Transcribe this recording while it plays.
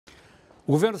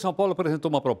O governo de São Paulo apresentou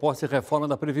uma proposta de reforma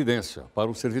da previdência para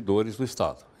os servidores do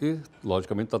estado. E,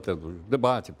 logicamente, está tendo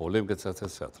debate, polêmica, etc,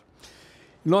 etc.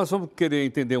 Nós vamos querer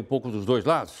entender um pouco dos dois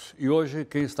lados. E hoje,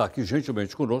 quem está aqui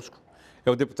gentilmente conosco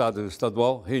é o deputado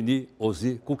estadual Heni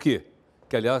Ozi Cukier,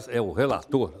 que, aliás, é o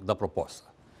relator da proposta.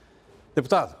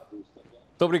 Deputado,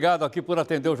 muito obrigado aqui por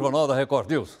atender o Jornal da Record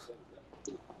News.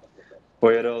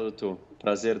 Oi, Heródoto.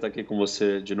 Prazer estar aqui com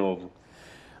você de novo.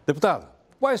 Deputado,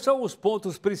 quais são os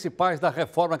pontos principais da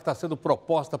reforma que está sendo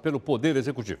proposta pelo Poder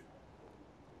Executivo?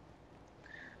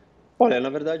 Olha, na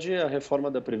verdade, a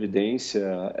reforma da Previdência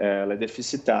ela é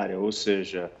deficitária, ou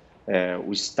seja,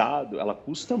 o Estado, ela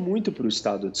custa muito para o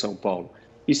Estado de São Paulo.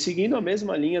 E seguindo a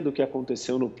mesma linha do que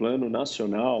aconteceu no plano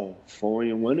nacional,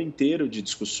 foi um ano inteiro de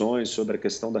discussões sobre a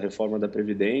questão da reforma da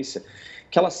Previdência,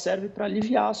 que ela serve para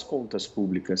aliviar as contas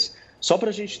públicas. Só para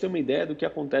a gente ter uma ideia do que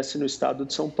acontece no Estado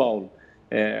de São Paulo.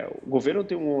 O governo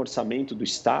tem um orçamento do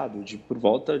Estado de por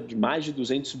volta de mais de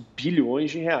 200 bilhões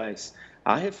de reais.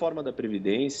 A reforma da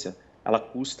Previdência, ela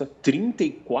custa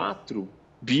 34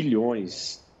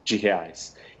 bilhões de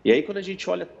reais. E aí, quando a gente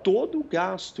olha todo o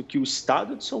gasto que o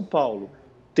Estado de São Paulo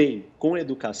tem com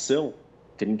educação,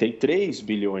 33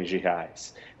 bilhões de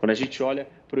reais. Quando a gente olha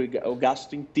para o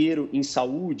gasto inteiro em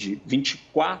saúde,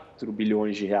 24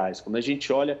 bilhões de reais. Quando a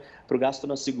gente olha para o gasto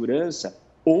na segurança,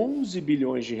 11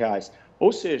 bilhões de reais.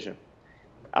 Ou seja,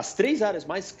 as três áreas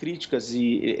mais críticas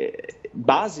e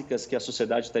básicas que a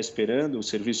sociedade está esperando, os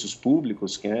serviços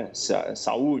públicos, que é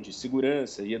saúde,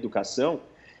 segurança e educação,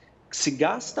 se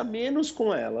gasta menos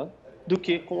com ela do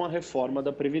que com a reforma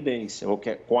da Previdência, ou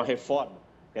com a reforma,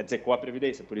 quer dizer, com a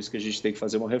Previdência, por isso que a gente tem que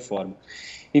fazer uma reforma.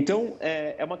 Então,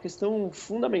 é uma questão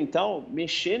fundamental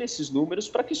mexer nesses números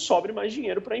para que sobre mais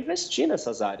dinheiro para investir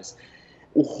nessas áreas.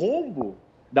 O rombo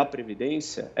da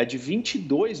Previdência é de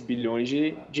 22 bilhões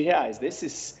de reais.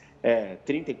 Desses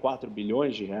 34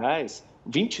 bilhões de reais,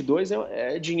 22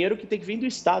 é dinheiro que tem que vir do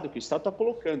Estado, que o Estado está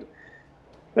colocando.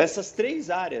 Essas três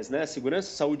áreas, né, segurança,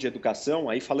 saúde e educação,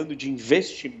 aí falando de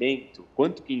investimento,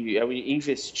 quanto que é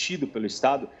investido pelo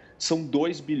Estado, são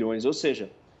 2 bilhões, ou seja,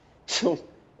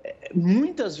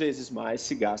 muitas vezes mais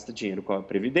se gasta dinheiro com a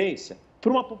Previdência para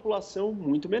uma população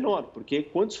muito menor, porque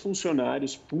quantos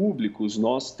funcionários públicos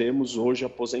nós temos hoje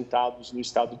aposentados no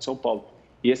Estado de São Paulo?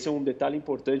 E esse é um detalhe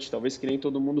importante, talvez que nem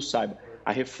todo mundo saiba.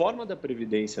 A reforma da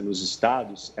Previdência nos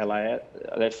estados, ela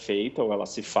é feita, ou ela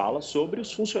se fala, sobre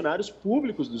os funcionários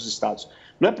públicos dos estados.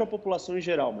 Não é para a população em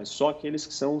geral, mas só aqueles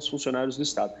que são os funcionários do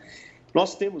estado.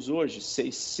 Nós temos hoje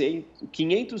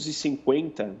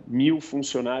 550 mil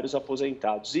funcionários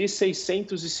aposentados e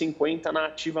 650 na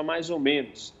ativa mais ou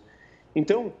menos.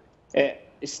 Então,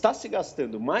 está se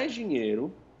gastando mais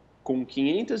dinheiro com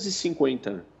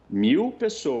 550 mil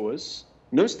pessoas.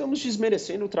 Não estamos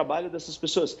desmerecendo o trabalho dessas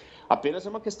pessoas, apenas é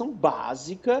uma questão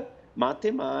básica,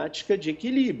 matemática, de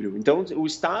equilíbrio. Então, o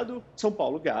Estado de São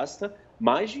Paulo gasta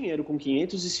mais dinheiro com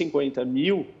 550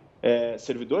 mil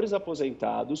servidores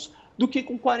aposentados do que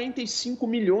com 45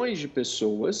 milhões de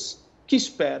pessoas que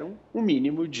esperam um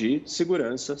mínimo de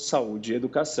segurança, saúde e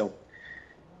educação.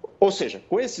 Ou seja,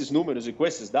 com esses números e com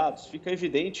esses dados, fica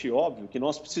evidente e óbvio que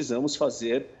nós precisamos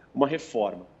fazer uma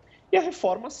reforma. E a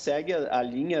reforma segue a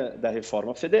linha da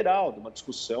reforma federal, de uma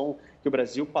discussão que o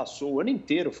Brasil passou o ano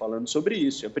inteiro falando sobre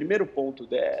isso. E o primeiro ponto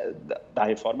da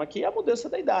reforma aqui é a mudança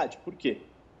da idade. Por quê?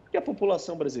 Porque a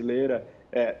população brasileira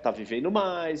está vivendo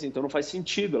mais, então não faz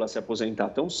sentido ela se aposentar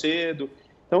tão cedo.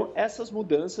 Então, essas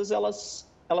mudanças, elas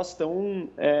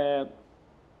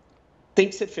têm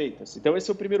que ser feitas. Então, esse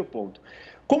é o primeiro ponto.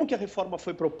 Como que a reforma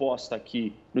foi proposta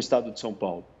aqui no estado de São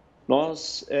Paulo?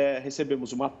 Nós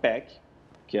recebemos uma PEC,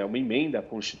 que é uma emenda à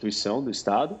Constituição do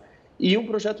Estado, e um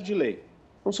projeto de lei.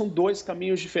 Então, são dois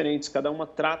caminhos diferentes, cada uma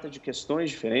trata de questões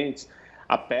diferentes.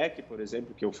 A PEC, por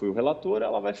exemplo, que eu fui o relator,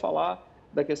 ela vai falar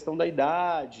da questão da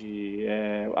idade,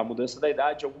 a mudança da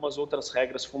idade e algumas outras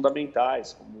regras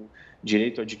fundamentais, como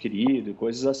direito adquirido e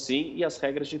coisas assim, e as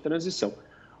regras de transição.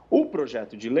 O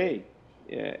projeto de lei,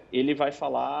 ele vai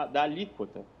falar da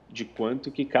alíquota, de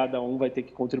quanto que cada um vai ter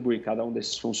que contribuir, cada um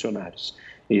desses funcionários.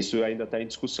 Isso ainda está em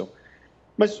discussão.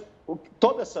 Mas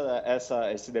todo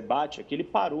esse debate aqui, ele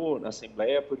parou na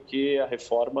Assembleia porque a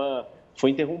reforma foi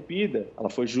interrompida, ela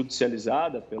foi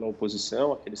judicializada pela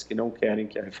oposição, aqueles que não querem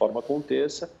que a reforma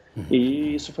aconteça,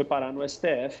 e isso foi parar no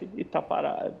STF e está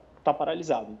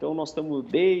paralisado. Então, nós estamos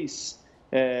desde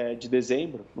de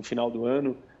dezembro, no final do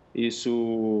ano,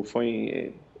 isso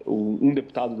foi um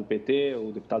deputado do PT,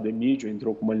 o deputado Emílio,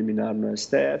 entrou com uma liminar no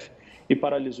STF e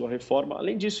paralisou a reforma.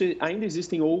 Além disso, ainda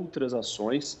existem outras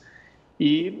ações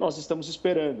e nós estamos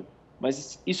esperando.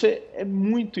 Mas isso é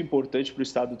muito importante para o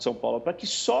Estado de São Paulo, para que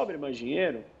sobre mais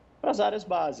dinheiro para as áreas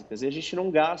básicas, e a gente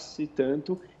não gaste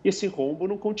tanto e esse rombo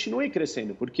não continue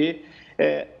crescendo, porque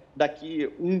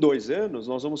daqui 2 anos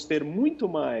nós vamos ter muito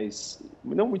mais,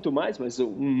 não muito mais, mas um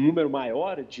número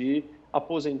maior de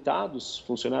aposentados,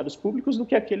 funcionários públicos, do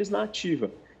que aqueles na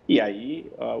ativa. E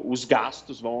aí os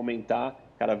gastos vão aumentar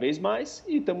cada vez mais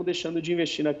e estamos deixando de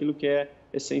investir naquilo que é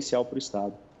essencial para o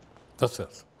Estado. Tá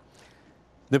certo.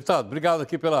 Deputado, obrigado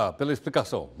aqui pela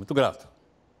explicação. Muito grato.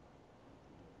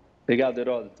 Obrigado,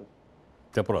 Heródoto.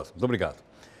 Até a próxima. Muito obrigado.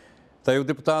 Está aí o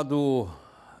deputado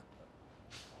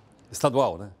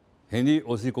estadual, né? Heni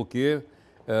Ozi Cukier,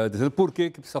 dizendo por que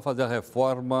precisa fazer a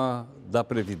reforma da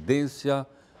previdência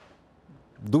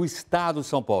do Estado de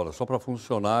São Paulo, só para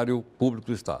funcionário público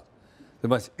do Estado.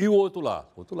 Mas e o outro lado?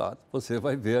 O outro lado, você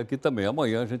vai ver aqui também.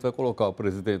 Amanhã a gente vai colocar o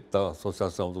presidente da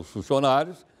Associação dos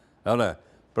Funcionários, né,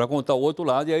 para contar o outro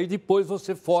lado, e aí depois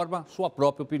você forma sua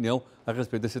própria opinião a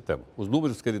respeito desse tema. Os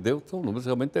números que ele deu são números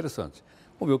realmente interessantes.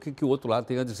 Vamos ver o que o outro lado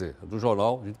tem a dizer. Do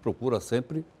jornal, a gente procura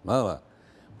sempre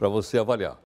para você avaliar.